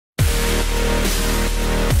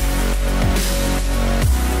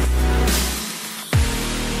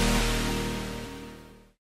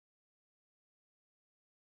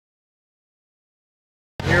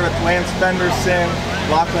Lance Fenderson,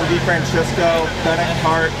 Lachlan Defrancesco, Benik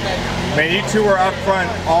Kart. Man, you two were up front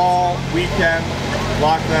all weekend.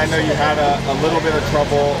 Lachlan, I know you had a little bit of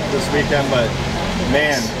trouble this weekend, but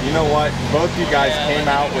man, you know what? Both you guys came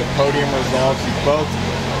out with podium results. You both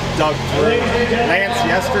dug through. Lance,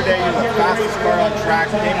 yesterday you were the fastest car on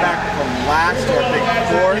track, came back from last to a big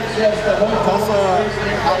fourth. Tell us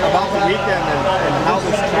about the weekend and how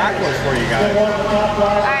this track was for you guys.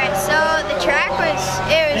 Alright, so the track was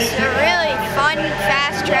a really fun,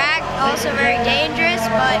 fast track, also very dangerous,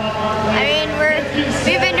 but I mean,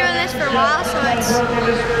 we've been doing this for a while, so it's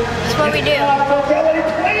what we do. Yeah,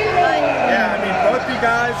 I mean, both you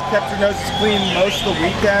guys kept your noses clean most of the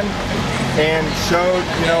weekend and showed,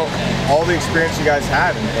 you know, all the experience you guys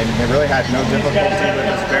had, and really had no difficulty with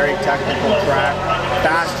this very technical track,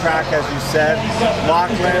 fast track, as you said.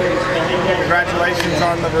 Lachlan, congratulations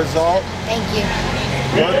on the result. Thank you.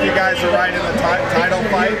 Both of you guys are right in the title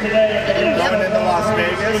fight going into Las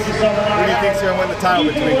Vegas. Who do you think's going to win the title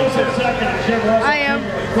between you two? I am.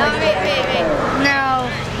 Not me.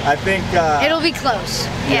 No. I think It'll be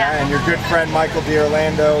close. Yeah, and your good friend Michael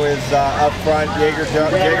D'Orlando is up front. Jaeger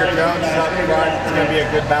Jones is up front. It's going to be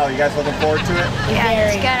a good battle. You guys looking forward to it? Yeah,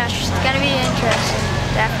 it's gonna be interesting.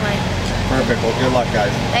 Definitely. Perfect. Well, good luck,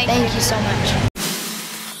 guys. Thank you so much.